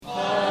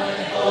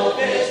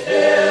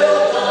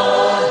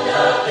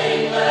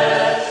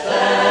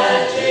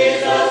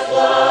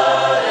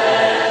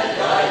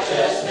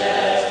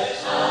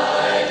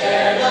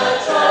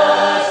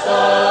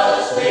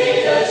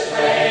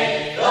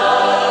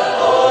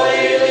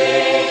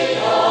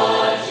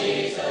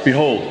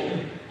Behold,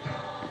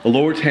 the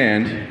Lord's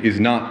hand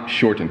is not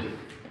shortened,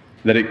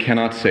 that it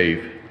cannot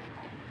save,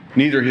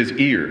 neither his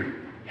ear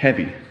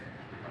heavy,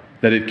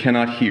 that it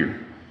cannot hear.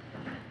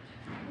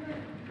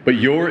 But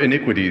your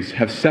iniquities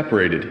have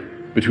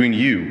separated between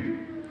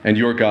you and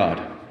your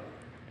God,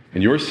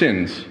 and your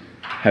sins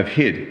have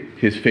hid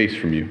his face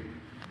from you,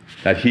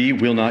 that he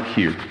will not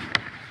hear.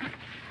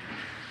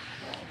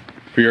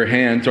 For your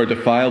hands are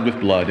defiled with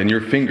blood, and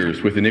your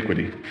fingers with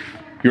iniquity.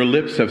 Your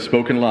lips have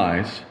spoken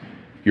lies,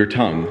 your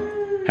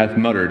tongue hath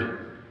muttered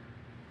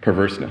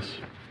perverseness.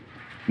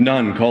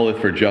 None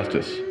calleth for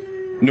justice,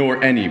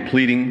 nor any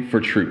pleading for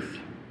truth.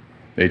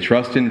 They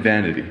trust in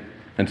vanity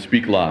and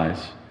speak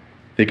lies.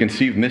 They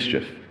conceive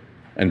mischief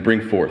and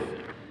bring forth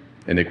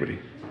iniquity.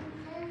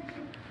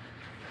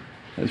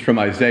 That's from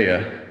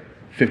Isaiah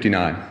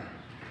 59.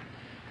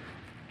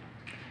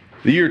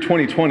 The year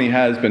 2020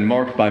 has been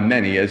marked by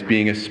many as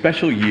being a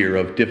special year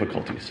of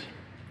difficulties.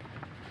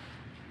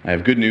 I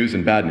have good news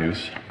and bad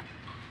news.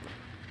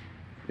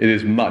 It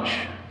is much,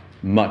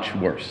 much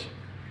worse.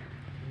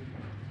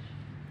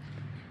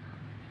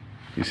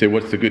 You say,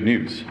 what's the good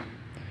news?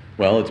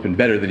 Well, it's been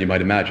better than you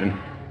might imagine.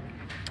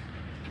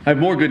 I have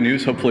more good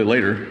news, hopefully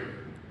later,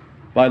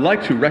 but I'd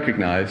like to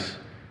recognize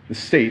the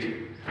state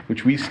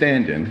which we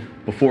stand in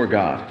before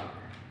God.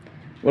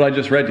 What I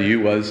just read to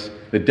you was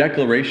the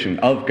declaration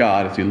of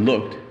God as he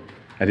looked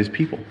at his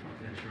people.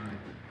 That's right.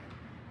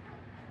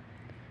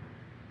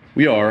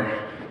 We are,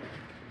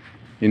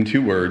 in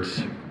two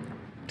words,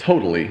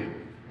 totally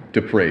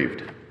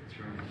depraved. That's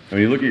right. And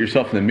when you look at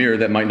yourself in the mirror,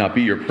 that might not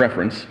be your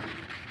preference.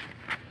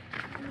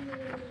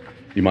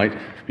 You might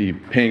be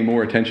paying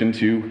more attention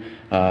to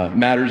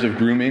matters of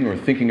grooming or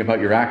thinking about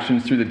your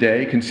actions through the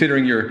day,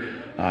 considering your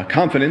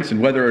confidence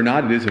and whether or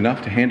not it is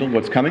enough to handle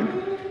what's coming,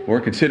 or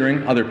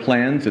considering other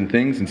plans and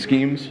things and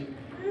schemes.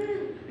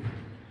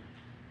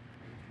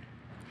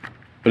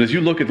 But as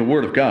you look at the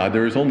Word of God,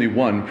 there is only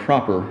one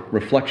proper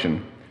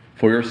reflection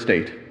for your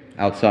state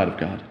outside of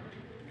God.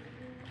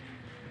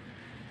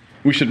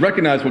 We should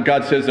recognize what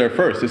God says there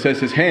first. It says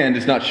his hand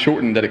is not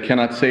shortened that it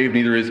cannot save,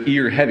 neither his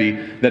ear heavy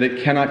that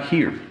it cannot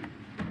hear.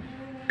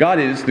 God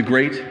is the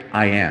great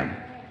I am,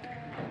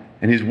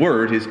 and his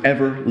word is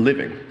ever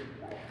living.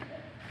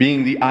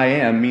 Being the I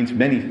am means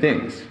many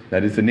things.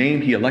 That is the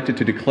name he elected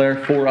to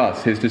declare for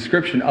us, his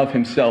description of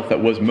himself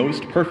that was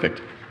most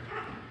perfect.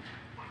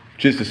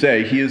 Which is to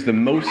say, he is the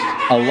most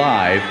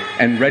alive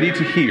and ready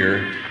to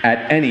hear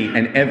at any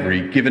and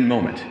every given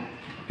moment.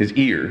 His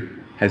ear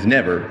has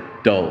never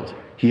dulled.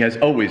 He has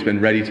always been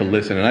ready to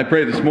listen. And I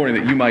pray this morning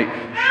that you might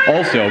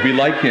also be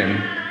like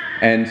him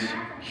and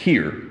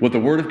hear what the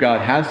Word of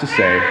God has to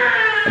say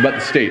about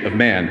the state of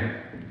man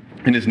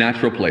in his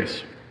natural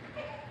place.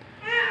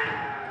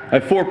 I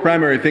have four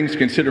primary things to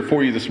consider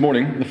for you this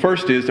morning. The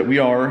first is that we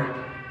are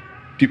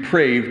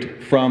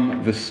depraved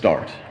from the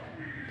start.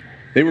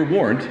 They were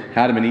warned,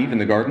 Adam and Eve in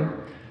the garden,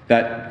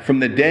 that from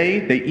the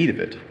day they eat of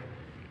it,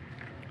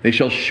 they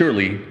shall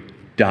surely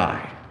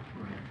die.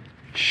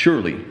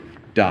 Surely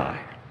die.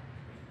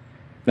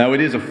 Now, it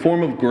is a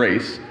form of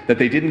grace that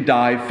they didn't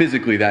die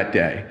physically that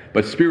day,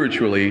 but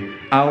spiritually,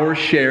 our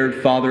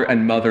shared father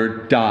and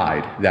mother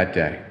died that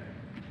day.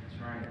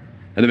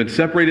 And have been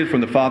separated from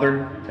the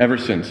Father ever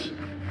since,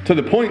 to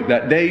the point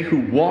that they who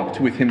walked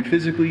with him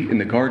physically in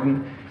the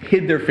garden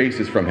hid their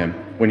faces from him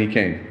when he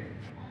came.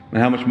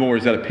 And how much more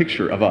is that a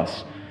picture of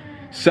us?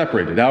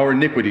 Separated. Our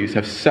iniquities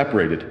have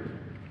separated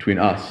between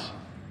us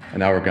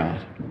and our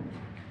God.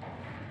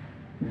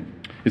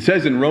 It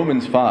says in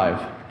Romans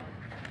 5,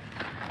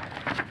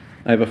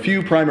 I have a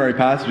few primary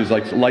passages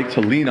I'd like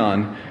to lean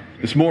on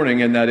this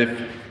morning, and that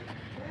if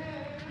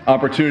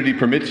opportunity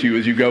permits you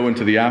as you go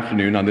into the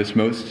afternoon on this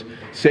most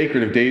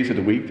sacred of days of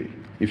the week,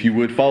 if you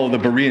would follow the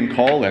Berean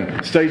call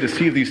and study to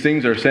see if these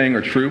things are saying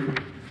are true.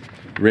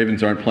 The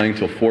Ravens aren't playing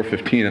till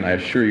 4:15, and I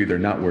assure you they're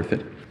not worth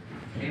it.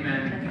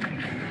 Amen.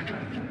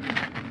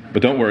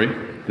 But don't worry,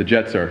 the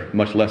Jets are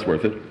much less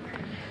worth it.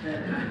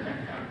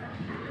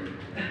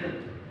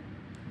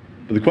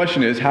 But the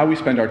question is how we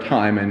spend our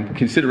time and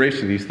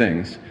consideration of these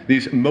things,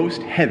 these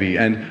most heavy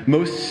and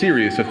most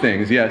serious of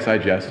things. Yes, I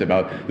jest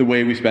about the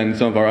way we spend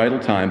some of our idle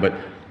time, but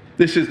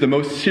this is the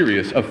most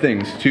serious of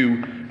things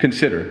to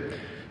consider. It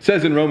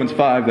says in Romans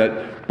 5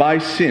 that by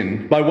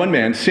one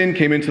man, sin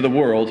came into the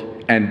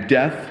world, and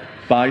death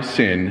by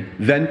sin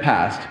then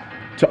passed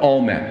to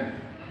all men.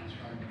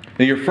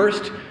 Now, your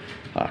first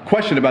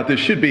question about this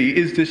should be,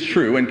 is this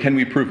true, and can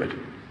we prove it?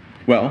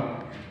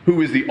 Well,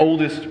 who is the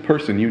oldest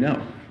person you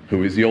know?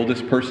 Who is the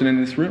oldest person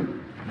in this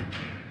room?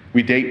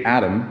 We date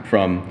Adam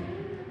from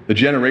the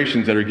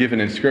generations that are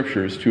given in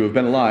scriptures to have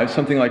been alive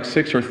something like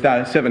 6,000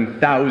 or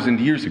 7,000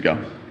 years ago,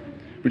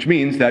 which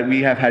means that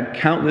we have had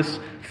countless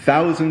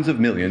thousands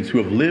of millions who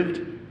have lived,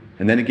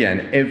 and then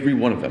again, every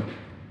one of them,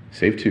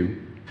 save two,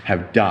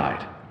 have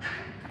died.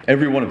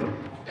 Every one of them.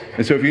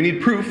 And so if you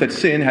need proof that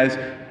sin has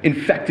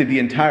infected the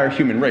entire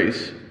human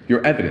race,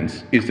 your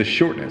evidence is the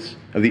shortness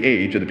of the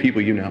age of the people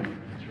you know.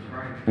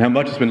 And how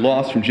much has been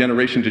lost from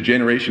generation to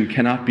generation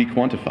cannot be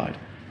quantified.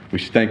 We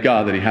should thank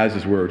God that he has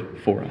his word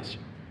for us.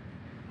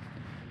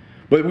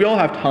 But we all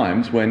have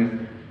times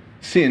when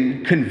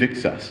sin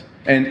convicts us,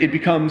 and it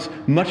becomes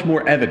much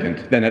more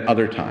evident than at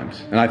other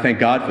times. And I thank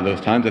God for those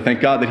times. I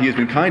thank God that He has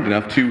been kind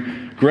enough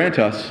to grant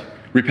us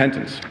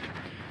repentance.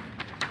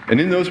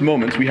 And in those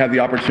moments, we have the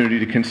opportunity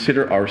to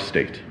consider our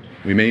state.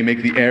 We may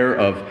make the error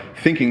of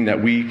thinking that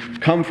we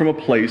come from a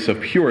place of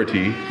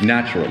purity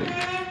naturally.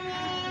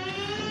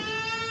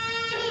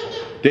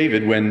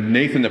 David, when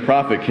Nathan the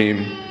prophet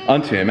came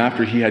unto him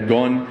after he had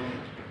gone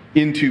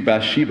into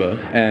Bathsheba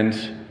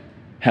and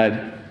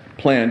had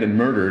planned and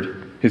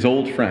murdered his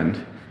old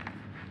friend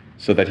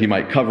so that he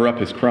might cover up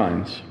his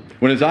crimes,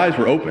 when his eyes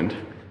were opened,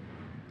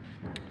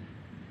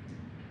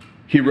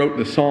 he wrote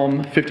the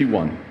Psalm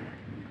 51.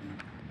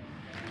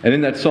 And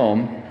in that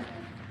psalm,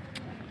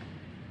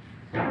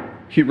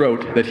 he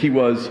wrote that he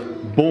was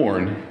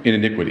born in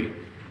iniquity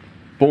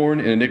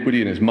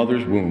in his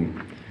mother's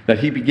womb, that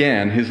he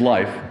began his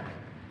life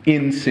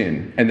in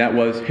sin, and that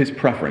was his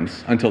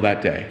preference until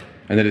that day,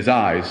 and that his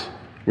eyes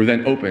were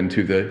then open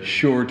to the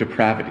sure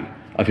depravity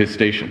of his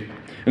station.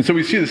 And so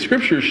we see the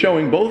scriptures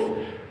showing both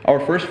our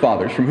first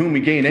fathers, from whom we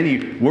gain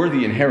any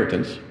worthy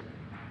inheritance.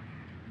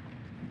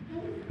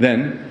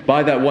 Then,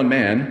 by that one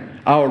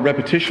man, our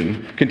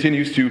repetition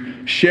continues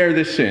to share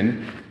this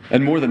sin,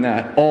 and more than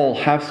that, all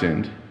have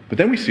sinned. But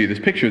then we see this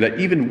picture that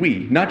even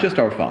we, not just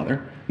our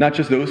Father, not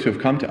just those who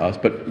have come to us,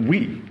 but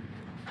we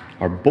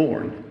are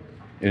born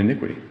in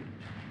iniquity.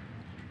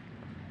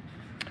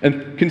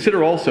 And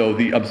consider also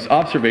the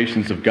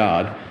observations of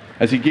God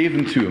as He gave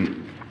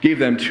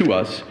them to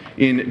us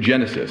in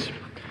Genesis.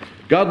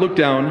 God looked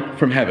down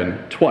from heaven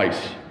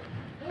twice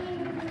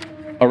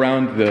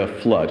around the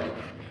flood.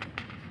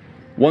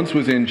 Once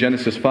was in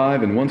Genesis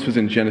 5 and once was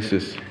in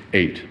Genesis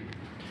 8.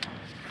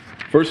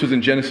 First was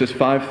in Genesis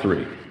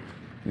 5:3.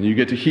 And you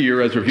get to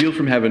hear, as revealed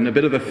from heaven, a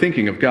bit of the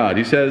thinking of God.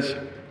 It says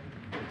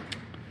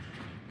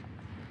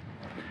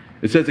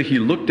that He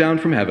looked down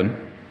from heaven.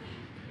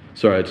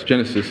 Sorry, it's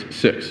Genesis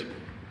 6.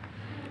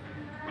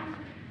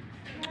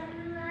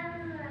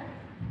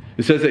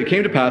 It says that it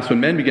came to pass when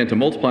men began to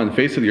multiply on the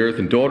face of the earth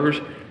and daughters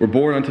were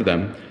born unto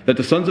them, that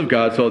the sons of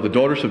God saw the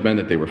daughters of men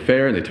that they were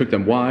fair, and they took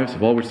them wives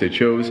of all which they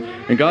chose.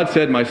 And God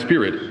said, My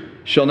spirit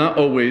shall not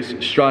always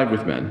strive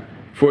with men,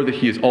 for that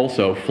he is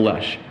also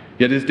flesh.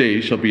 Yet his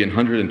days shall be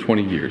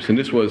 120 years. And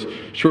this was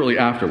shortly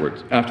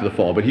afterwards, after the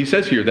fall. But he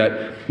says here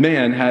that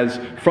man has,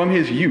 from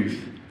his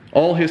youth,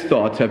 all his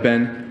thoughts have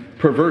been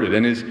perverted,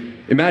 and his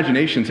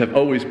imaginations have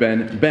always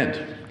been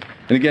bent.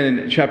 And again,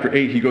 in chapter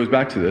 8, he goes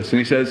back to this, and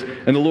he says,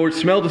 And the Lord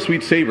smelled a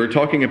sweet savor,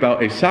 talking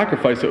about a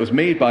sacrifice that was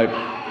made by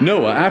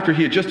Noah after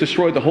he had just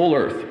destroyed the whole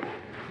earth.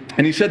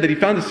 And he said that he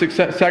found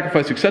the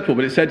sacrifice acceptable,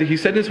 but he said in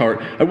his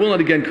heart, I will not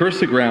again curse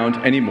the ground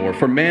anymore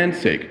for man's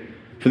sake,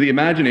 for the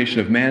imagination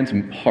of man's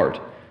heart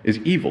is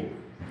evil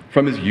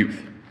from his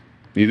youth.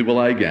 Neither will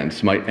I again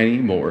smite any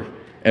more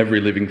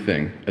every living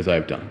thing as I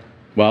have done.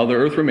 While the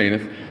earth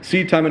remaineth,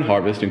 seed time and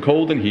harvest, and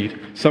cold and heat,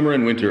 summer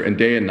and winter, and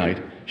day and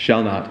night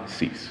shall not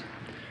cease.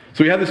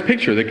 So we have this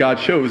picture that God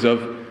shows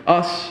of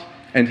us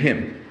and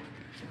him.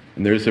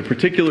 And there's a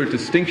particular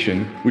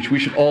distinction which we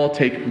should all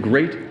take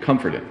great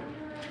comfort in.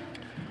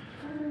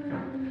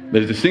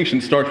 The distinction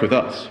starts with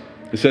us.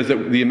 It says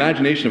that the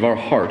imagination of our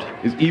heart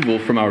is evil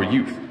from our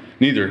youth.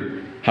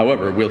 Neither,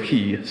 however, will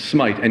he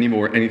smite any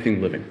more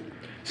anything living.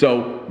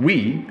 So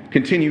we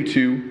continue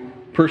to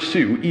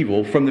pursue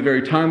evil from the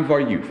very time of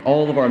our youth.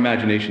 All of our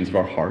imaginations of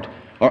our heart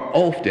are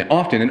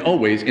often and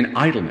always in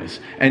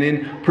idleness and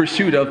in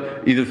pursuit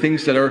of either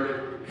things that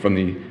are from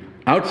the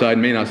outside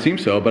may not seem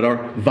so, but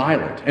are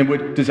violent and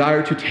would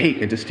desire to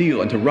take and to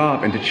steal and to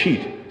rob and to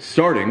cheat,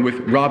 starting with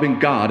robbing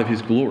God of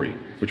his glory,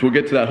 which we'll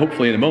get to that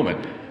hopefully in a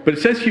moment. But it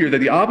says here that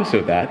the opposite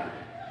of that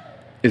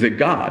is that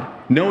God,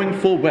 knowing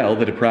full well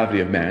the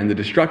depravity of man, the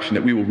destruction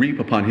that we will reap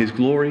upon his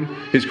glory,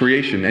 his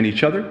creation, and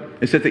each other,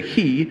 it says that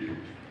he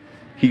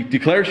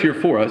declares here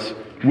for us,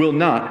 will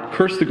not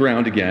curse the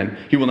ground again.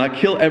 He will not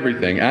kill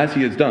everything as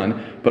he has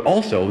done, but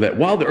also that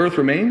while the earth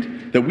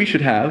remained, that we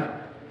should have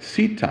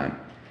seed time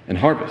and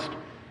harvest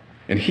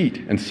and heat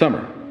and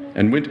summer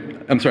and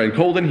and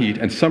cold and heat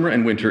and summer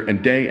and winter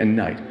and day and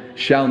night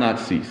shall not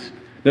cease.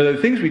 Now, there are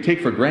things we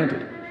take for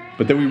granted,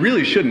 but that we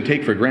really shouldn't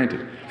take for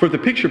granted. For if the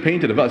picture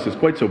painted of us is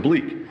quite so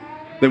bleak,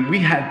 then we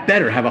had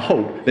better have a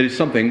hope that it's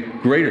something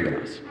greater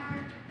than us.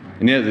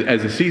 And yet,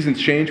 as the seasons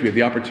change, we have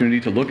the opportunity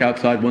to look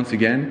outside once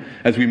again.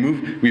 As we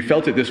move, we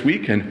felt it this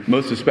week, and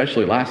most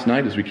especially last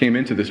night as we came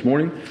into this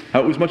morning, how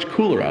it was much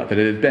cooler out than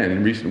it had been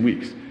in recent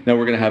weeks. Now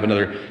we're going to have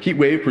another heat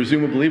wave,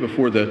 presumably,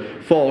 before the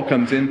fall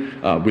comes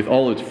in with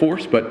all its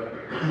force. But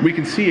we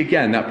can see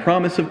again that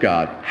promise of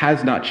God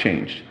has not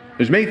changed.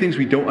 There's many things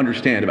we don't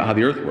understand about how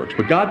the earth works,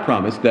 but God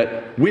promised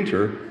that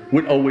winter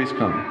would always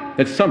come,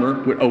 that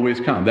summer would always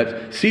come,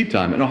 that seed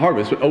time and a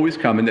harvest would always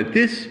come, and that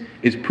this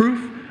is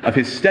proof of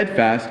his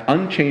steadfast,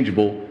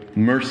 unchangeable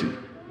mercy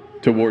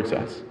towards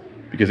us.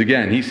 Because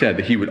again, he said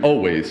that he would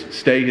always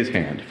stay his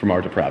hand from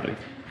our depravity.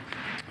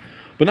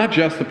 But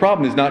the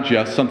problem is not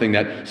just something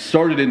that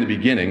started in the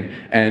beginning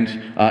and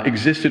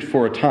existed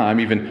for a time,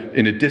 even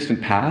in a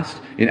distant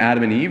past, in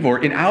Adam and Eve, or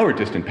in our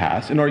distant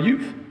past, in our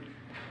youth.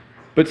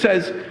 But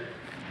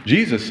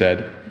Jesus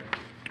said,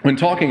 when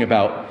talking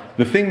about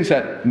the things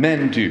that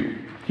men do,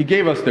 he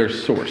gave us their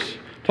source.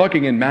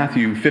 Talking in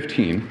Matthew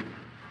 15,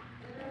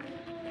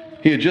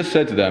 he had just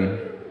said to them,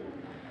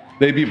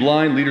 "They be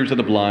blind leaders of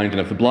the blind,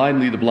 and if the blind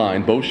lead the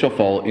blind, both shall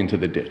fall into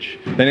the ditch."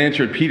 Then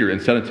answered Peter and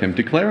said unto him,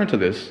 "Declare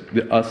unto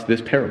us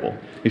this parable."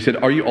 He said,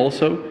 "Are you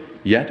also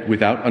yet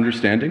without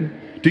understanding?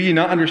 Do ye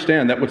not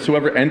understand that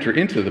whatsoever enter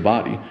into the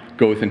body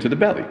goeth into the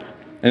belly,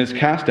 and is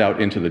cast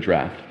out into the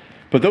draught?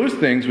 But those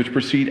things which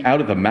proceed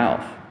out of the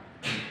mouth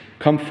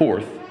come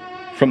forth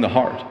from the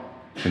heart,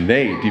 and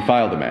they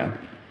defile the man.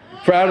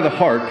 For out of the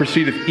heart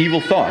proceedeth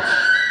evil thoughts,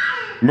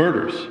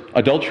 murders,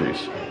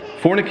 adulteries,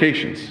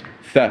 fornications,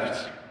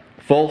 thefts,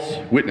 false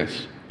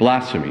witness,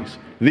 blasphemies.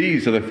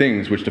 These are the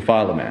things which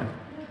defile a man.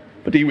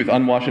 But he with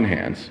unwashen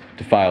hands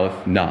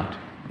defileth not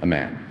a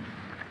man."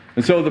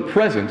 And so the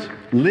present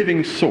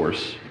living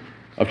source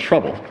of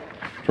trouble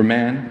for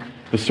man,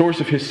 the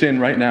source of his sin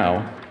right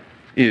now,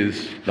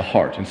 is the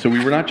heart. And so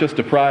we were not just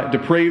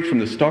depraved from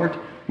the start,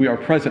 we are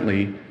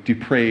presently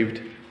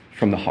depraved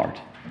from the heart.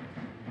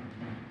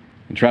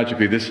 And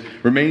tragically, this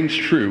remains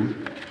true.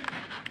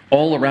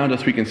 All around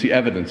us we can see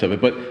evidence of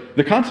it, but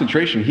the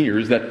concentration here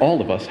is that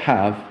all of us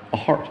have a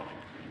heart.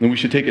 And we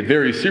should take it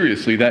very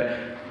seriously that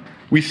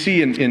we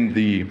see in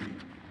the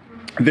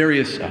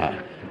various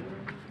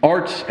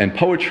arts and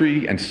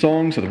poetry and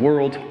songs of the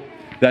world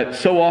that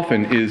so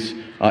often is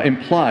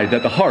implied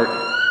that the heart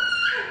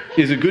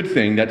is a good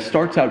thing that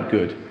starts out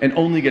good and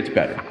only gets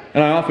better.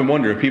 And I often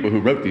wonder if people who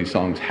wrote these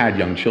songs had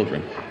young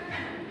children.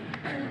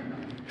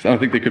 Because I don't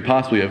think they could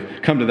possibly have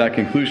come to that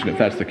conclusion if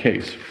that's the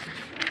case.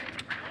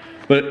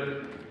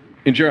 But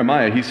in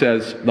Jeremiah, he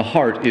says, "The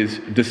heart is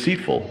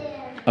deceitful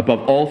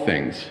above all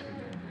things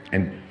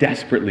and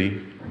desperately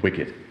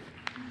wicked.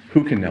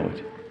 Who can know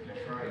it?"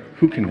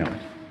 Who can know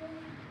it?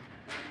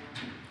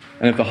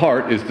 And if the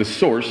heart is the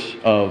source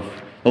of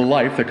the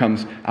life that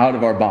comes out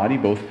of our body,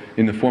 both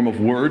in the form of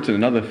words and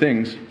in other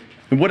things,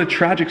 then what a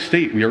tragic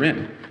state we are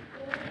in.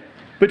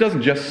 But it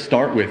doesn't just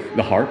start with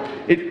the heart.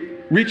 It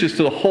reaches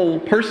to the whole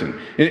person.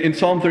 In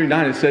Psalm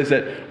 39, it says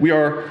that we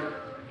are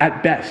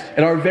at best,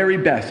 at our very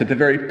best, at the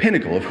very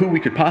pinnacle of who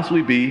we could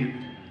possibly be,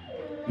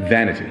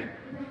 vanity.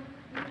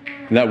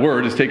 And that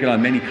word is taken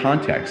on many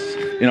contexts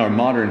in our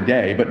modern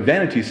day, but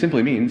vanity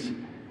simply means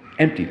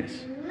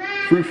emptiness,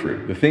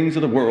 frou-frou, the things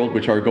of the world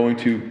which are going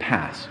to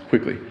pass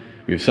quickly.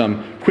 We have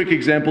some quick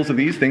examples of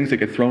these things that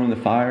get thrown in the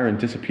fire and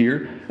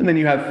disappear, and then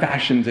you have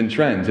fashions and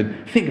trends,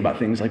 and think about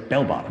things like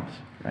bell-bottoms,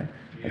 right?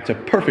 It's a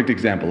perfect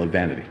example of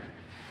vanity.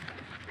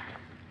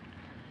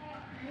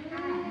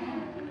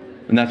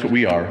 And that's what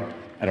we are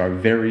at our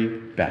very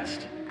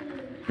best.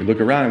 We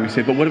look around and we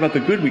say, but what about the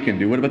good we can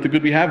do? What about the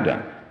good we have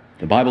done?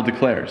 The Bible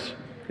declares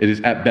it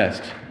is at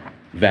best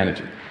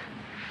vanity.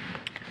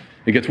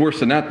 It gets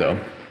worse than that, though.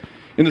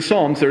 In the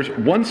Psalms, there's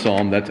one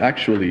psalm that's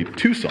actually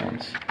two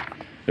psalms.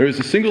 There is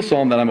a single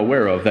psalm that I'm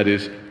aware of that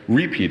is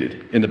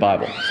repeated in the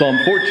Bible. Psalm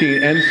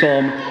 14 and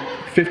Psalm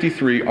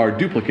 53 are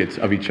duplicates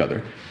of each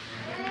other.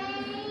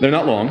 They're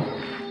not long.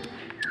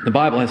 The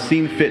Bible has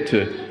seen fit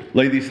to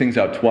lay these things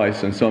out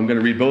twice, and so I'm going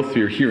to read both for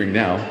your hearing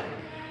now.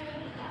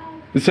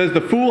 It says,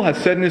 "The fool has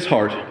said in his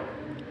heart,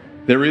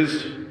 there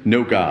is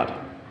no God.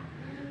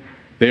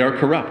 They are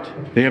corrupt.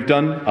 They have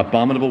done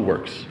abominable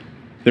works.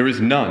 There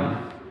is none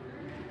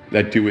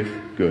that doeth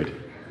good.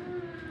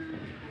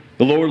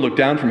 The Lord looked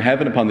down from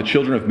heaven upon the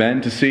children of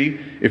men to see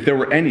if there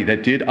were any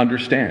that did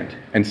understand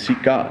and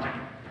seek God.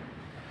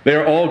 They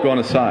are all gone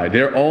aside.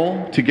 They are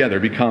all together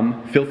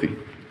become filthy.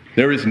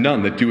 There is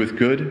none that doeth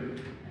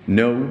good,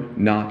 no,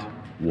 not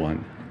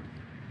one."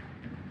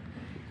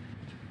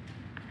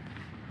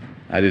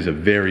 That is a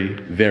very,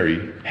 very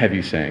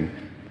heavy saying.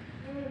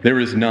 There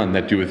is none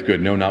that doeth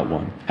good, no, not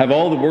one. Have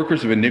all the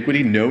workers of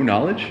iniquity no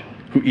knowledge,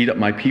 who eat up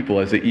my people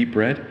as they eat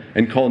bread,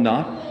 and call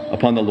not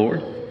upon the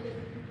Lord?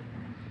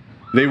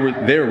 There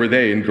were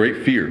they in great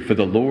fear,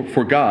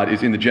 for God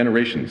is in the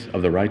generations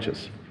of the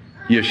righteous.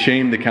 He has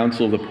shamed the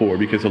counsel of the poor,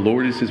 because the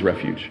Lord is his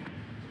refuge.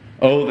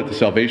 Oh, that the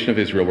salvation of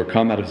Israel were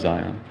come out of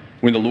Zion,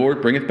 when the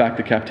Lord bringeth back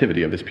the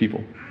captivity of his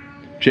people.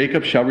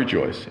 Jacob shall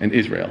rejoice, and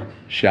Israel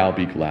shall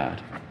be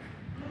glad.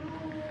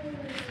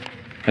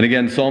 And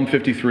again, Psalm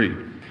 53.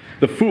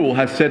 "The fool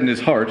hath said in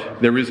his heart,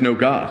 there is no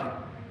God.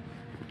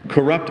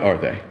 Corrupt are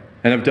they,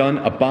 and have done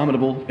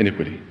abominable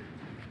iniquity.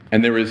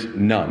 And there is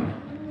none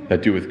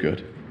that doeth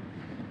good.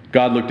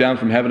 God looked down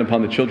from heaven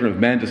upon the children of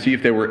men to see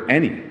if there were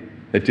any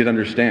that did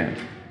understand,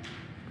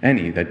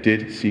 any that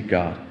did seek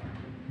God.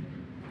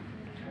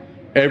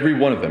 Every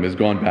one of them is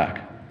gone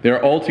back. They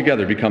are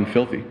altogether become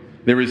filthy.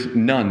 There is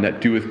none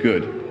that doeth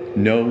good,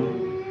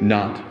 no,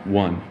 not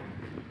one.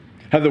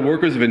 Have the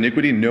workers of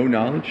iniquity no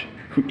knowledge,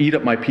 who eat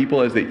up my people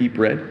as they eat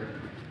bread?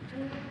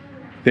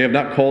 They have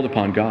not called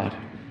upon God.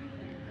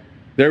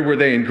 There were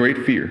they in great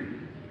fear,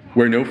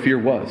 where no fear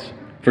was.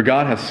 For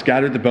God hath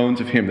scattered the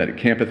bones of him that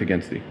encampeth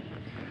against thee.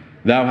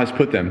 Thou hast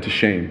put them to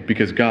shame,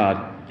 because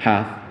God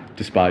hath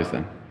despised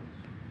them.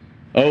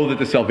 Oh, that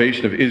the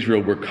salvation of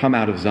Israel were come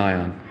out of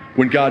Zion.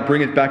 When God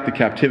bringeth back the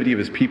captivity of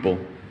his people,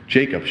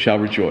 Jacob shall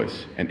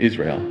rejoice, and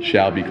Israel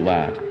shall be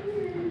glad.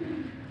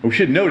 We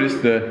should notice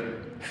the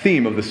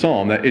theme of the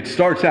psalm, that it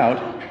starts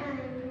out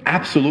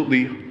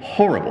absolutely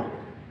horrible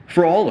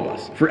for all of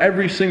us, for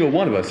every single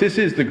one of us. This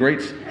is the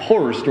great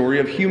horror story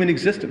of human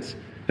existence,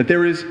 that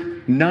there is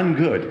none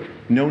good,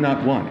 no,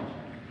 not one.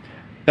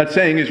 That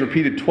saying is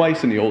repeated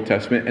twice in the Old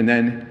Testament and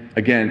then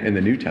again in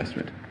the New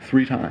Testament.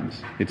 3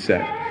 times it's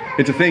said.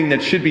 It's a thing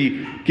that should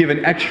be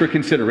given extra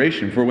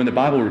consideration, for when the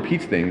Bible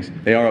repeats things,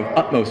 they are of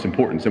utmost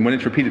importance. And when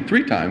it's repeated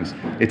 3 times,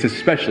 it's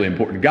especially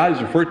important. God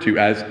is referred to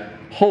as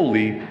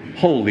holy,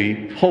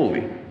 holy,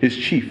 holy, his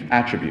chief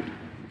attribute.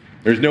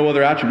 There's no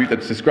other attribute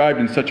that's described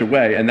in such a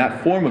way, and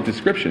that form of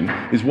description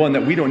is one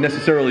that we don't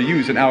necessarily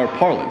use in our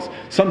parlance.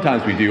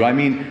 Sometimes we do. I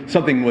mean,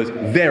 something was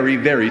very,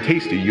 very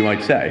tasty, you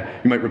might say.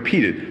 You might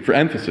repeat it for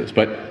emphasis,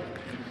 but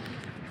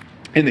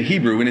in the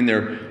Hebrew and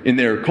in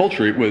their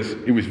culture, it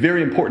was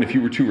very important if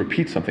you were to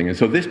repeat something. And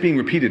so this being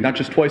repeated, not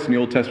just twice in the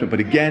Old Testament,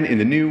 but again in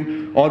the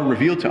New, ought to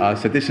reveal to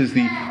us that this is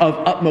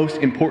of utmost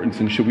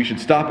importance, and we should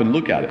stop and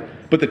look at it.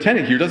 But the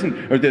tenet here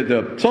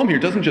the psalm here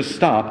doesn't just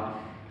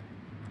stop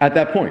at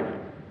that point.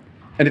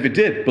 And if it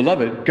did,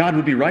 beloved, God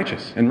would be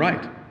righteous and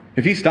right.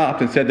 If he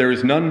stopped and said, there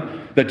is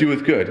none that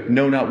doeth good,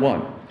 no, not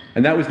one,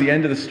 and that was the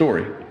end of the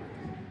story,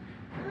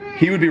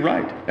 he would be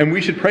right. And we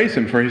should praise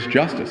him for his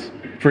justice,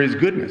 for his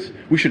goodness.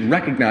 We should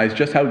recognize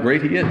just how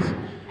great he is.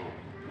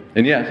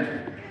 And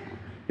yet,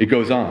 it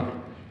goes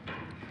on.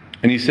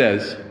 And he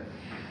says,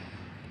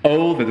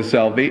 oh, that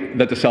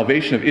the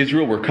salvation of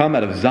Israel were come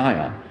out of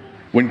Zion.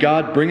 When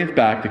God bringeth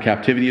back the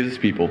captivity of his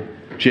people,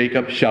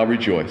 Jacob shall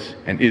rejoice,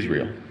 and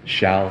Israel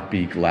shall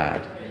be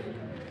glad.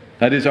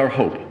 That is our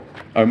hope,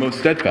 our most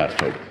steadfast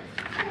hope,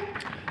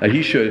 that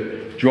he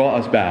should draw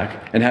us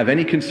back and have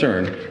any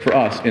concern for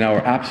us in our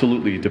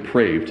absolutely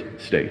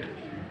depraved state.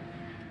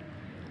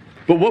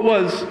 But what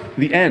was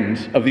the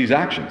end of these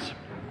actions?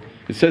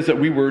 It says that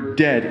we were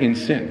dead in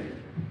sin.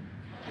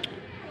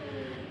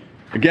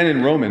 Again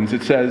in Romans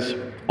it says,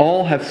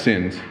 all have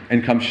sinned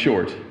and come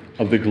short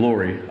of the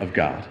glory of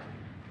God.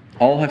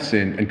 All have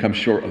sinned and come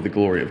short of the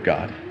glory of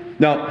God.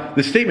 Now,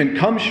 the statement,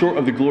 come short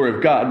of the glory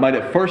of God, might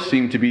at first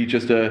seem to be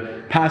just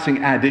a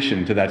passing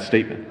addition to that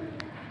statement.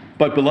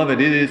 But, beloved,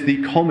 it is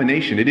the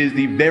culmination. It is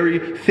the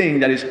very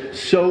thing that is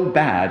so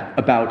bad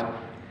about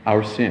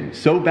our sin,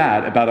 so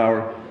bad about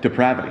our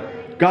depravity.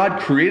 God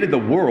created the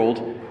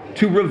world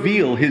to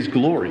reveal his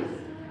glory.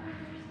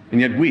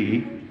 And yet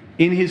we,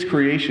 in his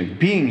creation,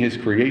 being his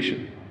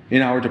creation,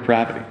 in our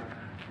depravity,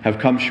 have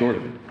come short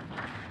of it.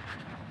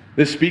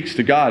 This speaks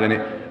to God, and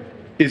it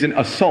is an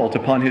assault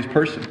upon his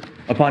person,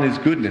 upon his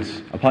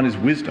goodness, upon his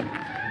wisdom.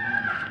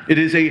 It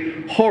is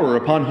a horror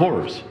upon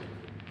horrors.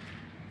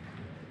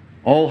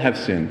 All have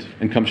sinned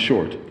and come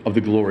short of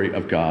the glory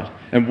of God.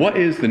 And what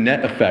is the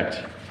net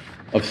effect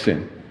of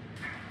sin?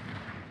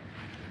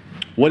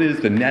 What is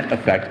the net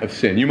effect of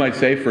sin? You might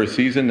say for a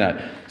season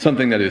that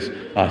something that is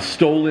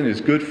stolen is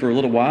good for a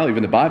little while.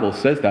 Even the Bible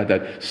says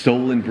that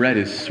stolen bread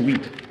is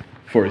sweet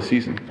for a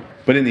season.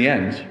 But in the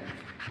end,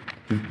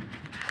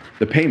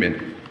 the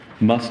payment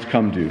must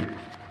come due.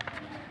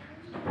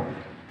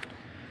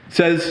 It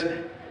says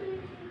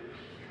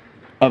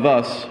of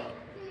us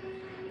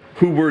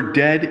who were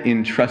dead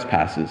in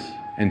trespasses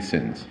and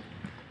sins.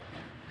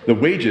 The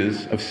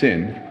wages of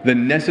sin, the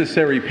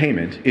necessary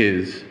payment,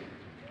 is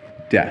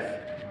death.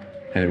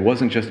 And it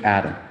wasn't just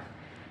Adam.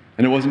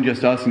 And it wasn't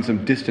just us in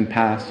some distant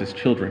past as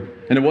children.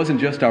 And it wasn't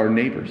just our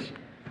neighbors.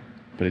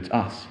 But it's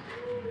us.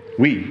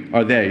 We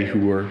are they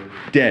who were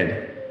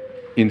dead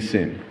in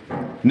sin,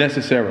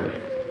 necessarily.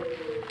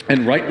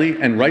 And rightly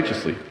and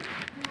righteously,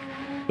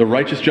 the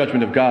righteous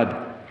judgment of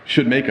God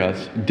should make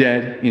us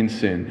dead in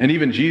sin. And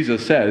even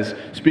Jesus says,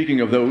 speaking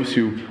of those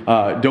who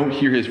don't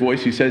hear his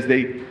voice, he says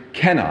they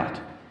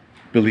cannot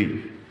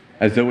believe,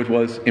 as though it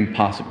was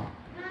impossible.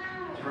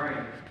 That's right.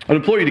 I'd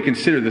implore you to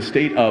consider the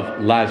state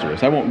of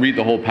Lazarus. I won't read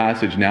the whole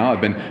passage now.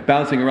 I've been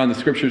bouncing around the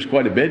scriptures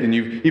quite a bit, and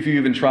if you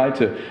even tried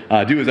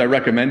to do as I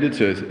recommended,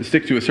 to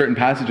stick to a certain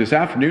passage this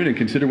afternoon and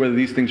consider whether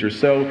these things are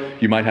so,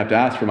 you might have to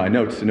ask for my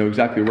notes to know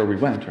exactly where we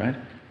went, right?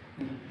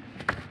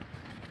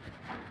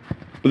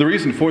 But the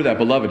reason for that,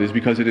 beloved, is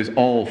because it is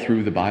all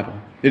through the Bible.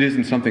 It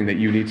isn't something that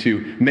you need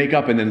to make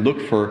up and then look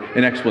for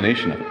an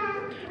explanation of it.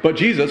 But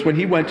Jesus, when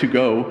he went to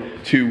go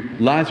to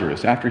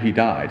Lazarus after he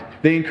died,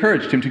 they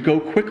encouraged him to go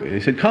quickly.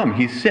 They said, come,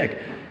 he's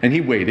sick. And he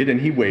waited,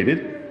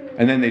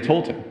 and then they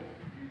told him.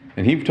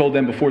 And he told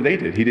them before they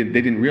did. They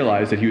didn't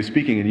realize that he was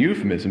speaking in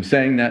euphemism,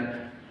 saying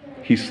that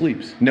he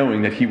sleeps,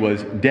 knowing that he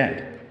was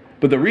dead.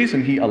 But the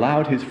reason he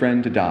allowed his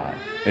friend to die,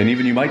 and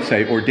even you might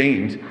say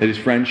ordained that his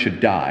friend should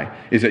die,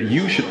 is that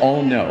you should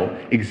all know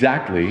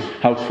exactly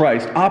how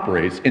Christ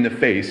operates in the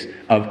face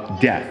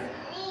of death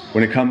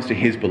when it comes to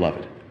his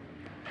beloved.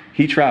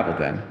 He traveled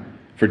then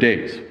for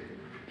days.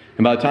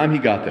 And by the time he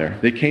got there,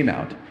 they came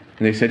out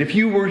and they said, if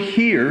you were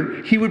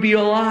here, he would be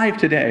alive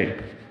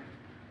today.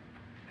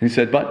 And he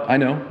said, but I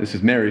know, this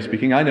is Mary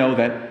speaking, I know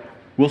that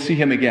we'll see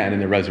him again in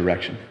the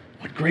resurrection.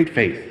 What great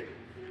faith.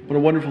 What a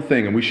wonderful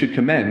thing, and we should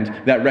commend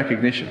that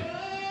recognition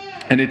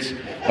and its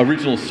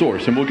original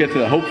source. And we'll get to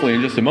that hopefully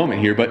in just a moment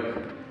here, but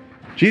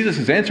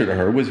Jesus' answer to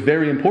her was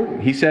very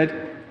important. He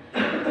said,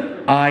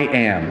 I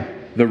am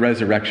the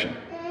resurrection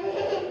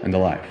and the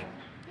life.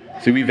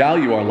 See, we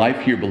value our life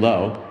here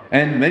below,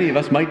 and many of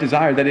us might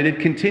desire that it had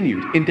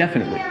continued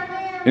indefinitely.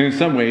 And in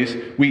some ways,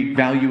 we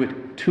value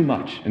it too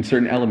much, and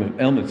certain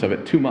elements of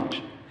it too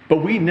much. But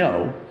we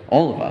know,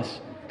 all of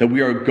us, that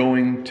we are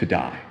going to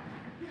die.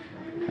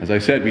 As I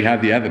said, we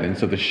have the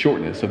evidence of the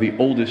shortness of the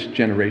oldest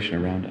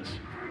generation around us.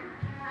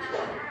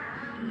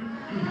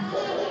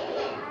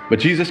 But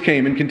Jesus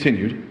came and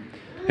continued,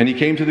 and he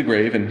came to the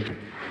grave, and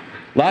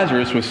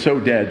Lazarus was so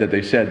dead that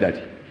they said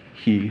that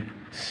he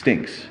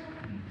stinks.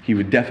 He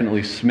would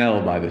definitely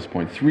smell by this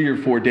point, 3 or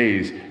 4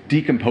 days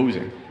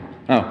decomposing.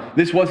 Now,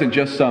 this wasn't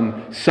just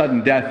some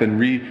sudden death and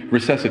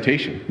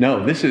resuscitation.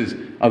 No, this is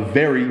a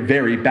very,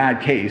 very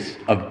bad case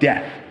of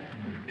death.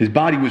 His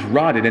body was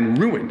rotted and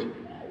ruined.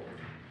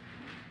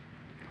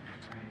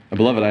 Now,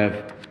 beloved, I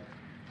have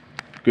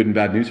good and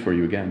bad news for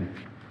you again.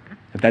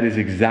 That is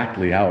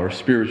exactly our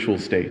spiritual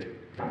state.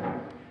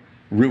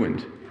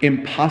 Ruined.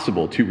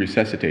 Impossible to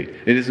resuscitate.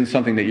 It isn't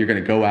something that you're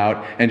going to go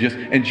out and just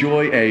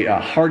enjoy a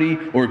hearty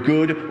or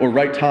good or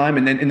right time,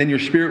 and then your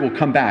spirit will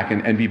come back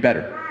and be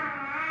better.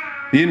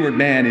 The inward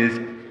man is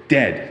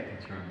dead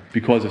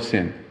because of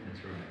sin.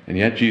 And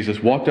yet Jesus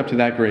walked up to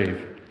that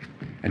grave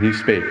and he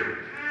spake.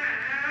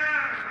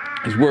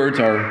 His words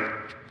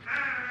are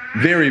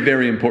very,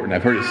 very important.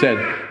 I've heard it said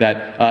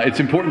that it's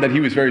important that he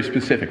was very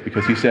specific,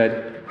 because he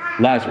said,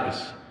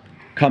 Lazarus,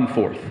 come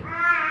forth.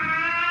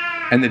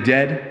 And the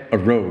dead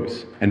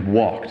arose and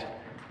walked.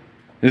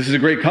 This is a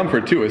great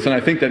comfort to us, and I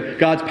think that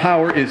God's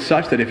power is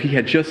such that if he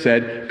had just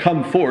said,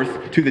 come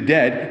forth to the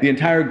dead, the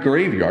entire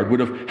graveyard would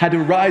have had to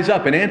rise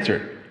up and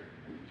answer.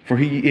 For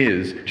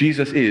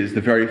Jesus is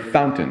the very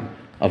fountain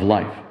of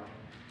life.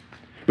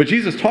 But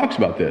Jesus talks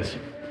about this,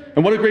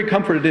 and what a great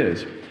comfort it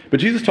is. But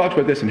Jesus talks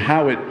about this and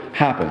how it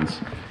happens.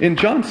 In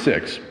John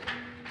 6,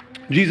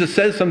 Jesus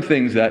says some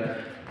things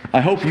that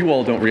I hope you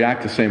all don't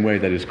react the same way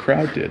that his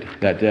crowd did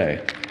that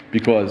day,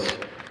 because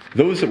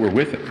those that were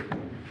with him,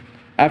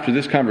 after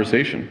this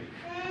conversation,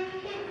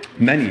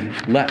 many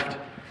left.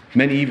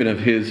 Many even of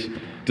his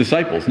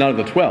disciples, not of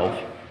the 12,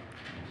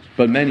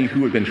 but many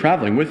who had been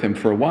traveling with him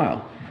for a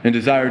while and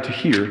desired to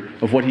hear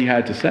of what he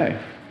had to say.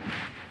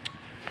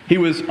 He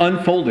was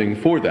unfolding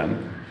for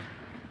them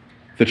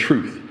the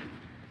truth.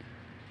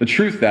 The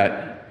truth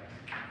that,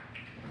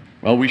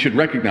 well, we should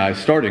recognize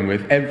starting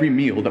with every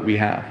meal that we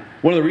have.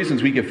 One of the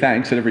reasons we give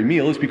thanks at every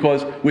meal is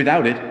because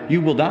without it, you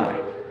will die.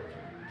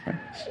 Right?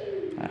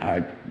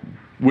 I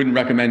wouldn't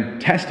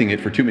recommend testing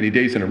it for too many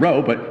days in a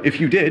row, but if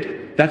you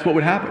did, that's what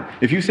would happen.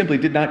 If you simply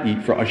did not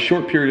eat for a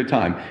short period of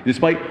time,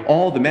 despite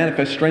all the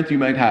manifest strength you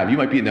might have, you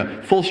might be in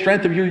the full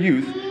strength of your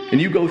youth, and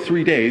you go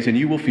 3 days and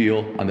you will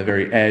feel on the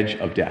very edge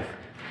of death.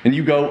 And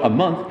you go a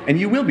month and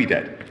you will be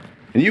dead,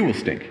 and you will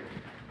stink.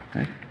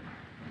 Right?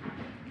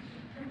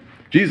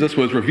 Jesus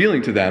was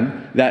revealing to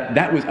them that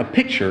that was a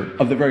picture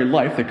of the very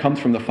life that comes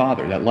from the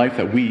Father, that life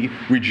that we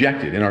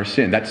rejected in our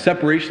sin, that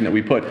separation that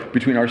we put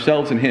between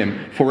ourselves and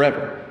him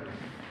forever.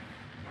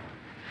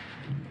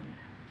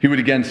 He would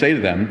again say to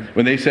them,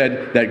 when they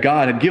said that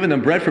God had given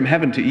them bread from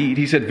heaven to eat,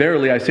 he said,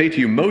 verily I say to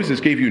you, Moses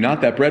gave you not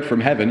that bread from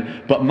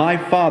heaven, but my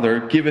Father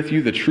giveth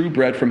you the true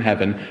bread from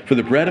heaven, for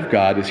the bread of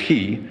God is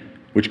he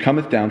which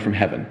cometh down from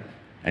heaven,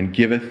 and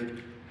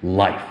giveth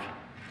life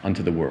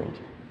unto the world.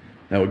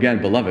 Now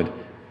again, beloved,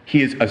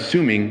 he is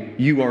assuming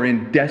you are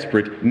in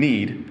desperate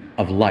need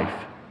of life.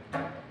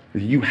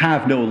 You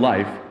have no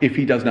life if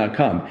he does not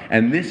come.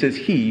 And this is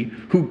he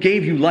who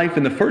gave you life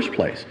in the first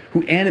place,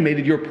 who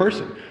animated your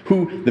person,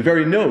 who the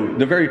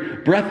very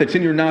breath that's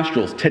in your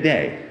nostrils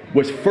today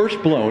was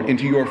first blown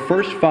into your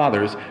first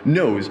father's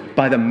nose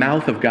by the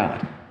mouth of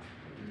God.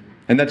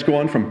 And that's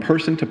gone from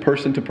person to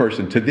person to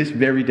person to this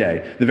very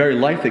day. The very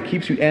life that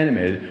keeps you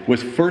animated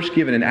was first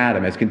given in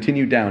Adam, has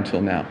continued down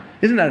till now.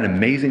 Isn't that an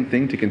amazing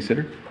thing to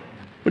consider?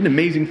 What an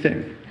amazing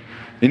thing.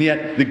 And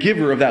yet, the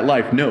giver of that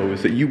life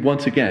knows that you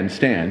once again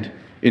stand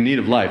in need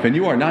of life. And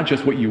you are not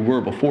just what you were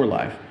before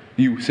life.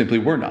 You simply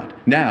were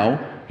not.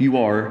 Now, you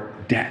are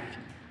death.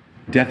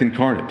 Death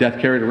incarnate,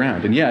 death carried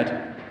around. And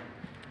yet,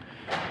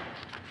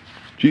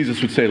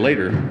 Jesus would say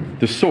later,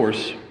 the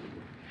source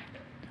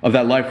of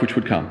that life which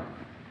would come.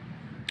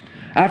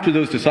 After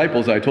those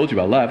disciples I told you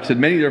about left, said,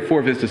 many therefore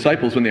of his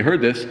disciples, when they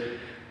heard this,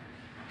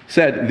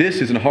 said,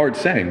 this is a hard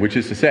saying, which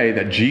is to say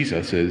that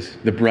Jesus is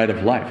the bread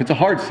of life. It's a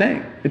hard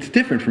saying. It's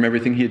different from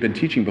everything he had been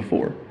teaching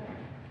before.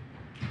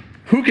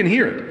 Who can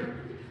hear it?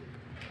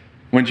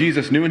 When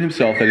Jesus knew in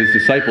himself that his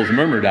disciples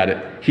murmured at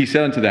it, he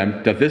said unto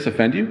them, doth this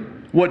offend you?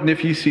 What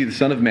if ye see the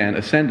Son of Man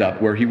ascend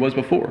up where he was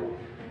before?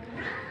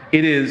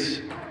 It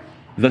is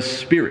the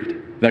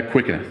Spirit that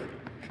quickeneth.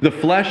 The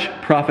flesh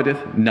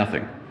profiteth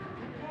nothing.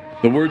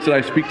 The words that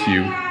I speak to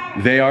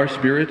you, they are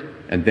spirit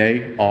and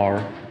they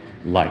are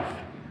life.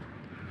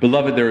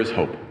 Beloved, there is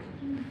hope.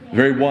 the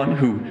very one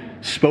who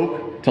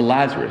spoke to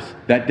Lazarus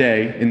that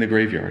day in the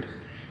graveyard.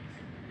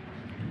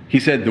 He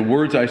said, the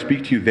words I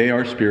speak to you, they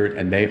are spirit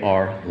and they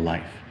are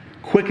life.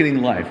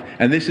 Quickening life.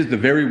 And this is the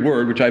very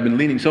word which I've been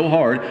leaning so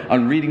hard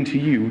on reading to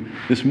you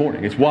this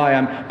morning. It's why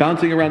I'm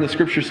bouncing around the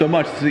scripture so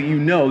much, so that you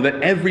know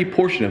that every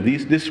portion of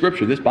this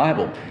scripture, this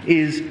Bible,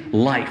 is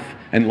life,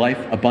 and life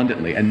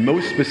abundantly. And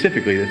most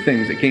specifically, the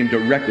things that came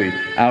directly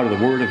out of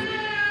the word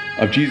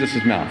of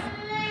Jesus' mouth.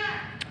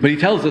 But he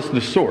tells us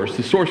the source.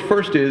 The source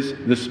first is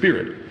the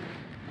Spirit.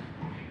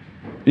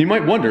 You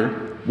might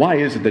wonder, why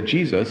is it that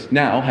Jesus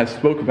now has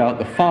spoke about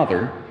the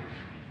Father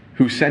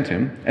who sent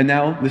him, and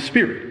now the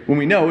Spirit, when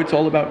we know it's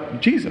all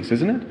about Jesus,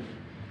 isn't it?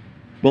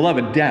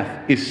 Beloved,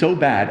 death is so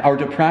bad, our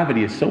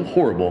depravity is so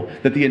horrible,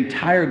 that the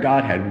entire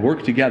Godhead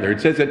worked together.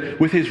 It says that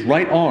with his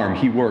right arm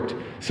he worked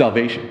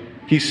salvation.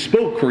 He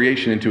spoke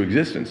creation into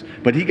existence,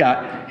 but he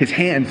got his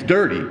hands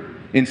dirty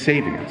in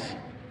saving us.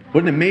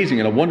 What an amazing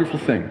and a wonderful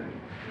thing.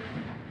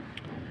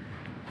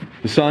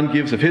 The Son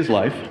gives of his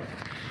life.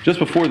 Just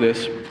before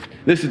this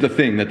is the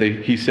thing that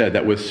he said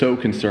that was so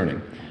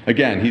concerning.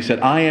 Again, he said,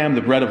 I am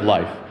the bread of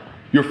life.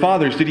 Your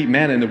fathers did eat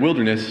manna in the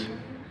wilderness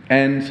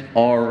and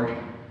are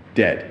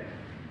dead.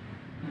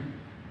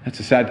 That's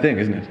a sad thing,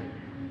 isn't it?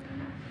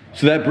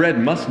 So that bread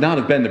must not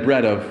have been the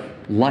bread of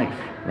life,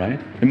 right?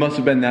 It must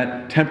have been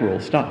that temporal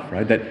stuff,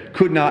 right? That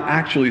could not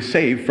actually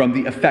save from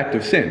the effect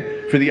of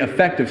sin. For the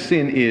effect of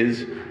sin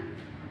is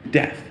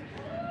death.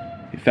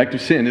 The effect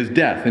of sin is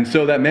death. And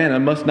so that manna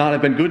must not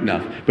have been good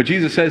enough. But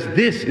Jesus says,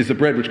 this is the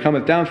bread which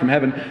cometh down from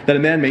heaven, that a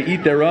man may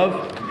eat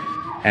thereof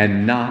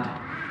and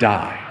not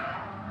die.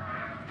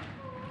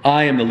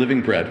 I am the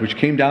living bread which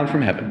came down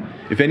from heaven.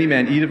 If any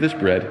man eat of this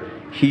bread,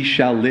 he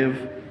shall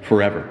live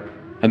forever.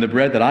 And the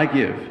bread that I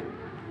give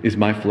is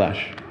my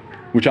flesh,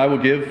 which I will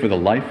give for the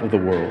life of the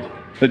world.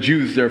 The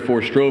Jews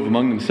therefore strove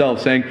among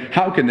themselves, saying,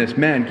 how can this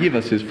man give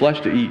us his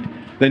flesh to eat?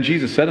 Then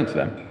Jesus said unto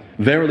them,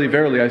 verily,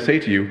 verily, I say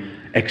to you,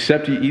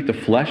 except ye eat the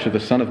flesh of the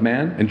Son of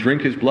Man, and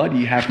drink his blood,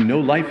 ye have no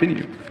life in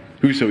you.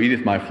 Whoso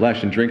eateth my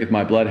flesh and drinketh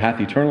my blood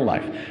hath eternal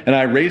life, and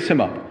I raise him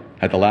up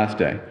at the last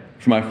day.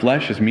 For my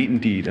flesh is meat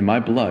indeed, and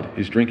my blood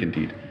is drink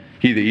indeed.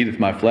 He that eateth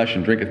my flesh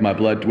and drinketh my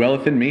blood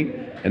dwelleth in me,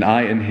 and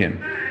I in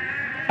him.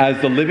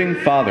 As the living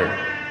Father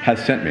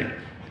hath sent me,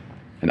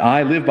 and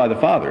I live by the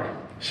Father,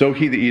 so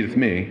he that eateth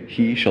me,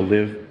 he shall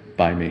live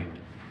by me.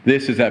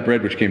 This is that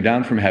bread which came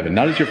down from heaven.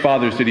 Not as your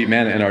fathers did eat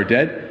manna and are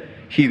dead,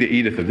 he that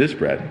eateth of this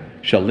bread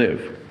shall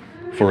live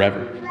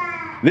forever.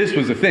 This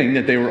was the thing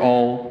that they were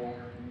all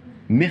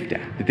miffed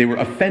at, that they were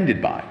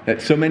offended by,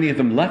 that so many of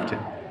them left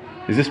him.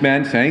 Is this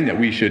man saying that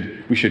we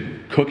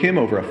should cook him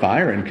over a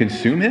fire and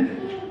consume him?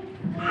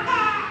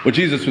 What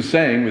Jesus was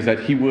saying was that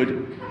he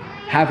would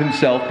have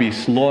himself be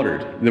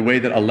slaughtered the way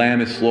that a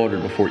lamb is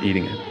slaughtered before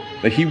eating it.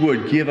 That he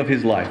would give of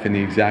his life in the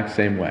exact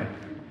same way.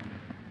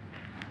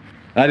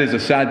 That is a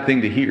sad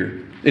thing to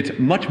hear. It's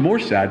much more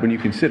sad when you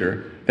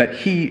consider that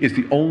he is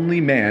the only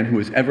man who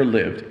has ever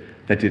lived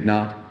that did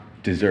not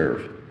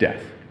deserve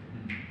death.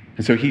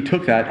 And so he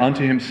took that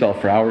unto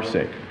himself for our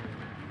sake.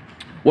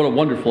 What a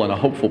wonderful and a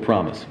hopeful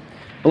promise.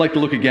 I'd like to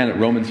look again at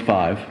Romans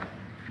 5.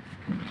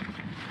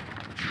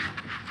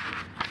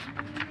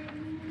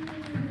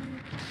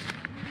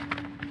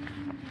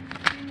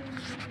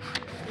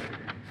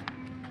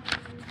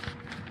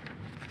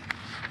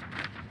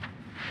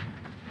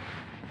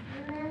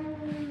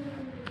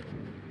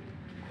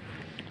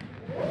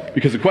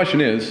 Because the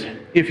question is,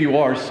 if you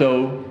are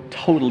so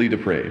totally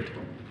depraved,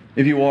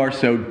 if you are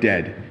so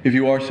dead, if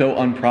you are so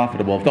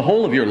unprofitable, if the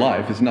whole of your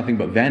life is nothing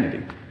but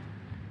vanity,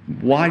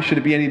 why should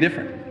it be any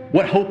different?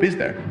 What hope is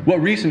there?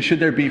 What reason should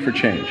there be for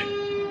change?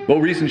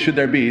 What reason should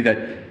there be that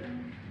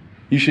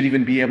you should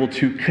even be able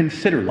to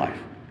consider life?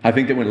 I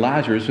think that when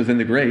Lazarus was in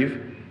the grave,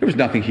 there was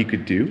nothing he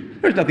could do.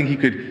 There was nothing he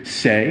could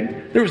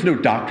say. There was no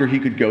doctor he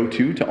could go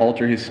to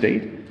alter his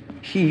state.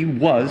 He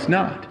was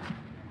not.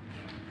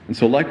 And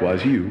so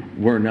likewise, you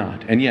were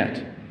not. And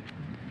yet,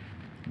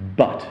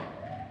 but,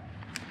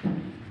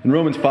 in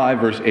Romans 5,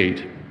 verse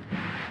 8,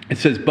 it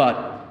says,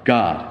 but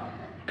God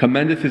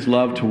commendeth his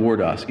love toward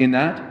us, in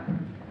that,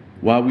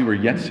 while we were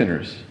yet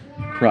sinners,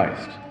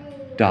 Christ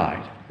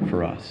died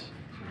for us.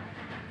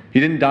 He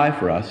didn't die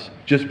for us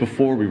just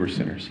before we were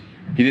sinners.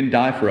 He didn't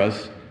die for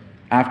us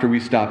after we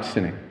stopped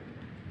sinning.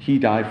 He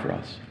died for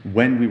us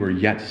when we were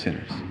yet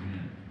sinners.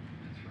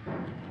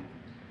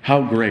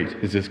 How great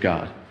is this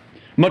God?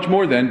 Much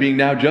more then, being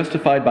now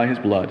justified by his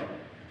blood,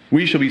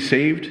 we shall be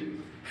saved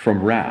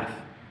from wrath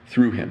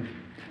through him.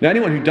 Now,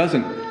 anyone who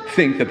doesn't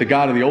think that the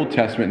God of the Old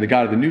Testament and the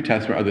God of the New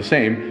Testament are the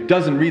same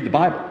doesn't read the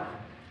Bible.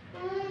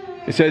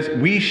 It says,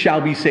 we shall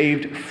be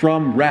saved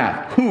from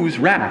wrath. Whose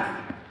wrath?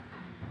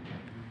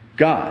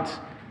 God's.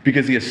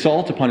 Because the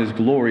assault upon his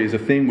glory is a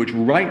thing which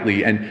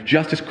rightly and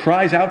justice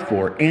cries out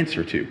for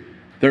answer to.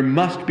 There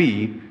must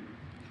be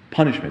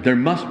punishment. There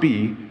must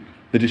be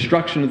the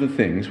destruction of the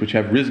things which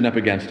have risen up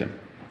against him.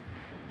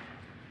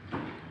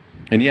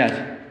 And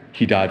yet,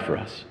 he died for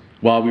us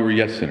while we were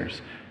yet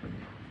sinners.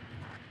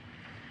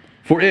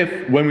 For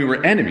if, when we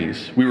were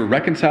enemies, we were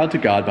reconciled to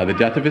God by the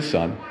death of his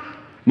Son,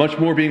 much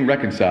more being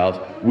reconciled,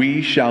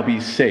 we shall be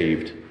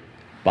saved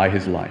by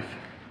his life.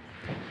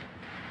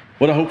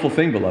 What a hopeful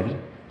thing, beloved,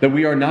 that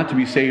we are not to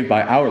be saved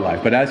by our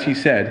life, but as he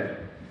said,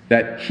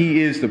 that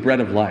he is the bread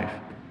of life,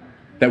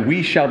 that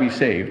we shall be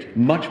saved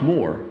much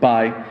more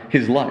by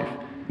his life,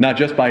 not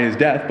just by his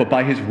death, but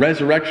by his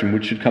resurrection,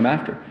 which should come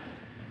after.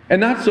 And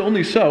not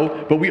only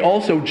so, but we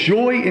also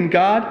joy in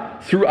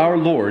God through our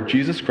Lord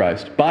Jesus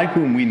Christ, by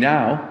whom we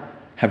now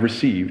have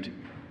received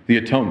the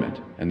atonement.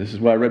 And this is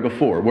what I read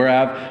before.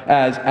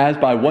 Whereas as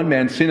by one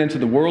man sin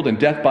entered the world, and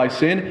death by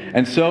sin,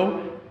 and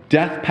so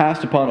death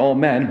passed upon all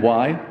men.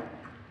 Why?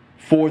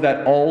 For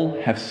that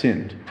all have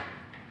sinned.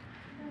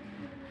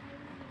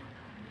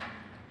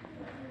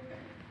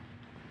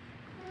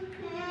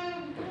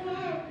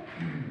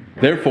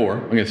 Therefore,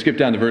 I'm going to skip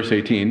down to verse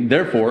 18.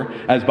 Therefore,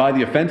 as by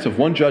the offense of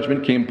one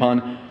judgment came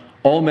upon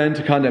all men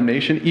to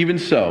condemnation, even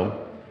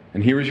so,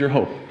 and here is your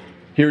hope.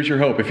 Here is your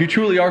hope. If you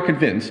truly are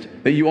convinced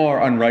that you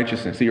are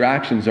unrighteousness, that your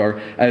actions are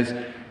as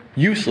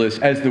useless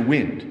as the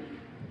wind,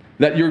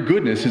 that your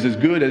goodness is as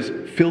good as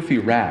filthy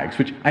rags,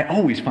 which I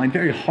always find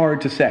very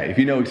hard to say, if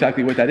you know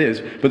exactly what that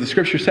is, but the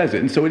Scripture says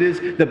it, and so it is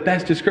the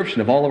best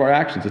description of all of our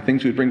actions, the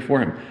things we bring for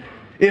him.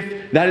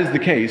 If that is the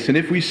case, and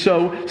if we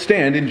so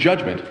stand in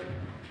judgment,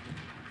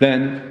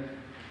 then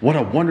what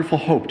a wonderful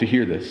hope to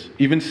hear this.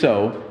 Even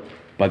so,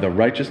 by the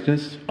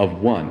righteousness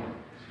of one,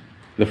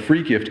 the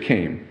free gift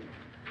came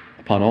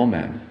upon all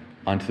men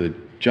unto the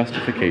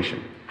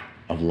justification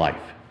of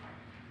life.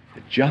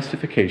 The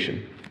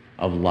justification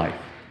of life.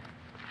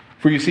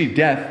 For you see,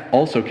 death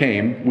also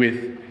came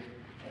with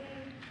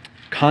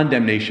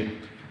condemnation.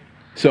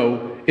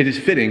 So it is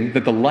fitting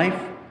that the life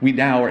we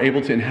now are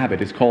able to inhabit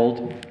is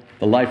called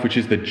the life which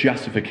is the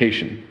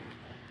justification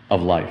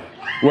of life.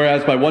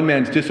 Whereas by one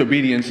man's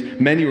disobedience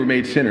many were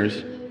made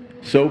sinners,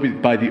 so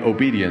by the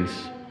obedience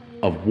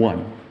of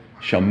one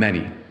shall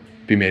many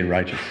be made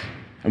righteous.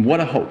 And what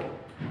a hope.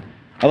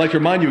 I'd like to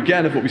remind you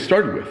again of what we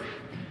started with.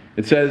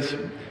 It says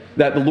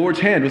that the Lord's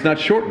hand was not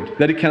shortened,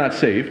 that it cannot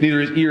save, neither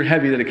is ear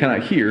heavy, that it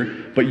cannot hear,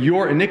 but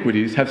your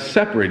iniquities have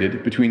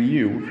separated between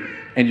you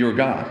and your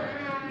God.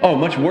 Oh,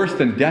 much worse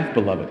than death,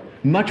 beloved,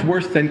 much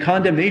worse than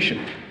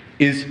condemnation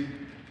is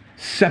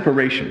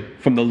separation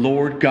from the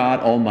Lord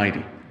God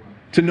Almighty.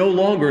 To no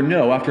longer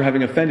know, after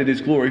having offended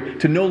his glory,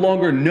 to no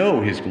longer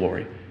know his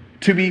glory,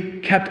 to be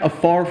kept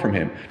afar from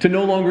him, to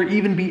no longer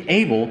even be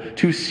able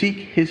to seek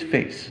his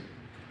face.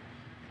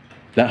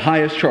 That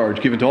highest charge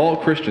given to all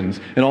Christians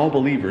and all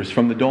believers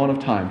from the dawn of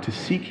time, to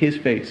seek his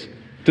face,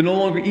 to no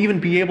longer even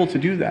be able to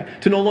do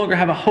that, to no longer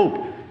have a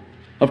hope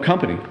of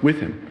company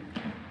with him.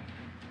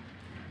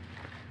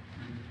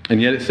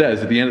 And yet it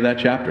says at the end of that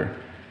chapter,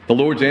 the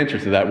Lord's answer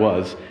to that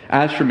was,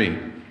 "As for me,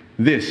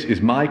 this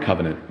is my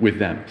covenant with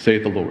them,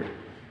 saith the Lord.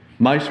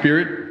 My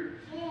spirit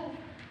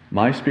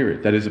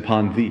that is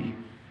upon thee."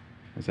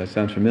 Does that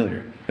sound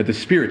familiar? That the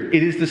Spirit,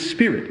 it is the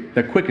Spirit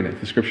that quickeneth,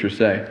 the Scriptures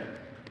say.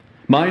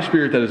 My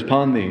spirit that is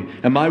upon thee,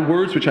 and my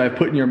words which I have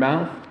put in your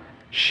mouth,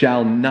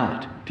 shall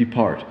not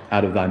depart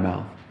out of thy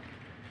mouth.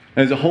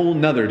 And there's a whole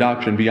nother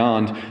doctrine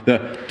beyond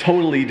the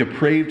totally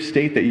depraved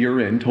state that you're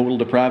in, total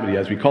depravity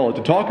as we call it,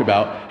 to talk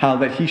about how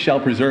that he shall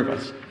preserve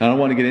us. And I don't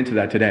want to get into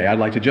that today. I'd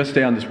like to just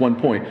stay on this one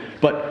point.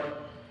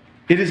 But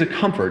it is a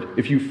comfort,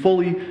 if you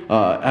fully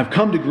have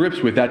come to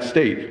grips with that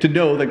state, to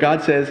know that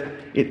God says,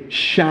 it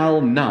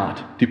shall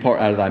not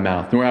depart out of thy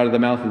mouth, nor out of the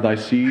mouth of thy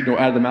seed, nor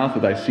out of the mouth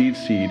of thy seed's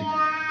seed,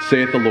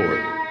 saith the Lord,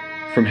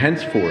 from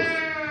henceforth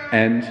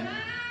and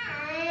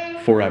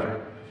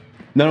forever.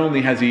 Not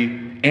only has he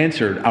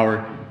answered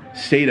our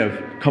state of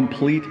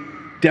complete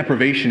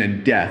deprivation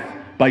and death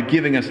by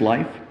giving us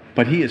life,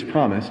 but he has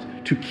promised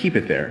to keep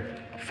it there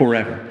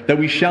forever. That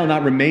we shall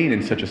not remain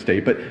in such a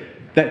state, but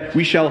that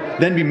we shall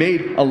then be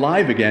made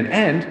alive again,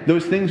 and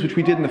those things which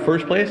we did in the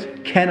first place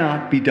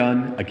cannot be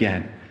done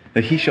again.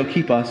 That he shall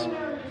keep us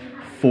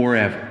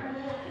forever.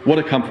 What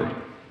a comfort.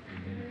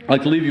 I'd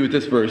like to leave you with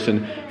this verse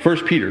in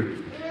 1 Peter.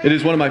 It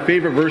is one of my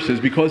favorite verses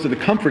because of the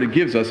comfort it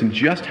gives us and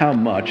just how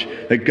much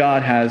that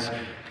God has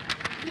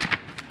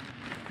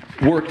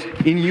worked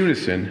in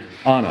unison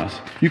on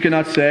us. You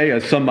cannot say,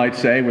 as some might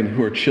say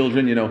who are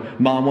children,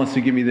 Mom wants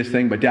to give me this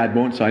thing, but Dad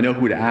won't, so I know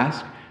who to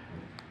ask.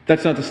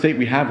 That's not the state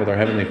we have with our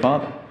Heavenly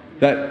Father.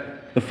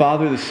 That the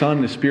Father, the Son,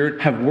 and the Spirit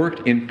have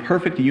worked in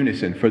perfect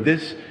unison for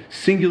this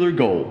singular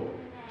goal,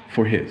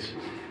 for his.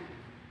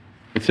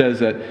 It says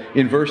that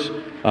in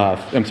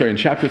in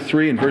chapter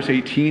 3 and verse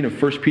 18 of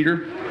 1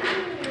 Peter,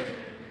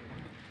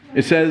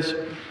 it says,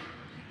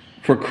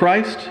 "For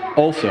Christ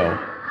also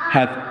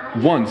hath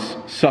once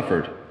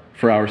suffered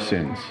for our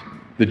sins,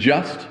 the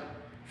just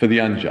for the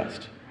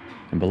unjust."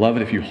 And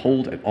beloved, if you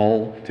hold at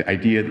all to the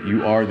idea that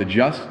you are the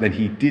just, then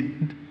he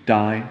didn't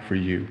die for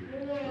you.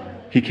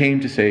 He came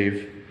to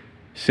save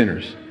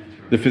sinners.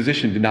 The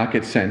physician did not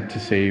get sent to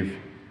save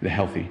the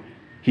healthy.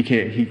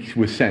 He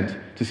was sent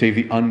to save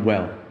the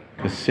unwell,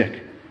 the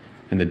sick,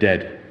 and the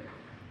dead.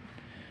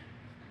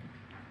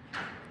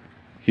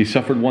 He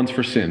suffered once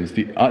for sins,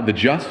 the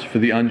just for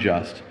the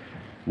unjust.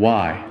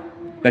 Why?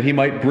 That he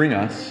might bring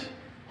us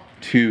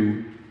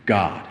to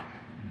God.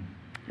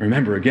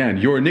 Remember again,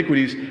 your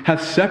iniquities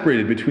have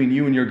separated between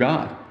you and your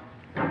God.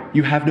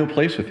 You have no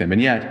place with him.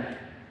 And yet,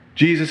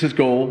 Jesus'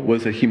 goal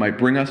was that he might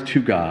bring us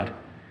to God,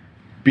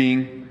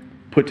 being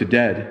put to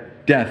death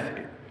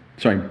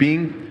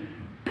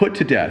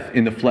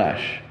in the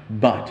flesh,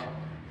 but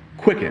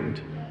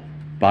quickened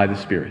by the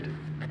Spirit.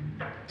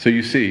 So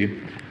you see,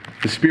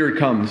 the Spirit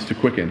comes to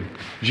quicken.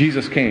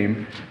 Jesus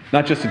came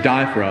not just to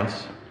die for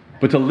us,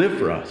 but to live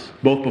for us,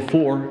 both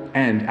before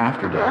and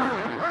after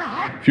death.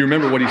 If you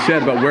remember what he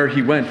said about where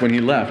he went when he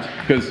left,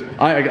 because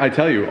I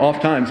tell you,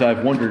 oftentimes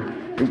I've wondered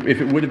if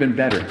it would have been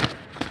better.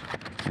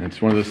 And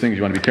it's one of those things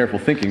you want to be careful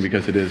thinking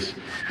because it is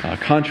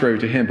contrary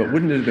to him, but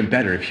wouldn't it have been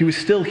better if he was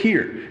still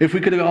here, if we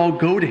could all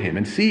go to him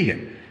and see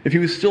him, if he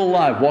was still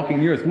alive walking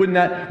the earth? Wouldn't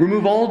that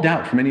remove all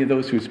doubt from any of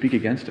those who would speak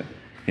against him?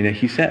 And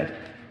he said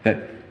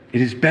that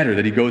it is better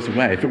that he goes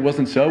away. If it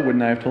wasn't so,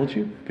 wouldn't I have told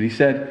you? But he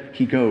said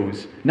he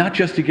goes, not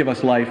just to give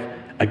us life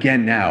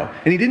again now.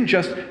 And he didn't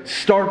just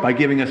start by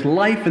giving us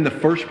life in the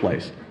first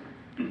place,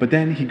 but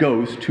then he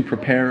goes to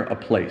prepare a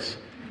place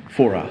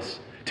for us,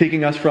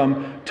 taking us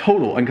from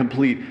total and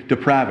complete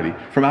depravity,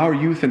 from our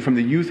youth and from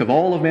the youth of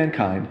all of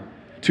mankind,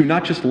 to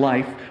not just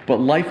life, but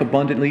life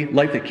abundantly,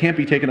 life that can't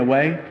be taken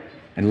away,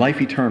 and life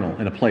eternal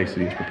in a place that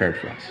he has prepared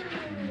for us.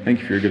 Thank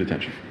you for your good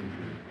attention.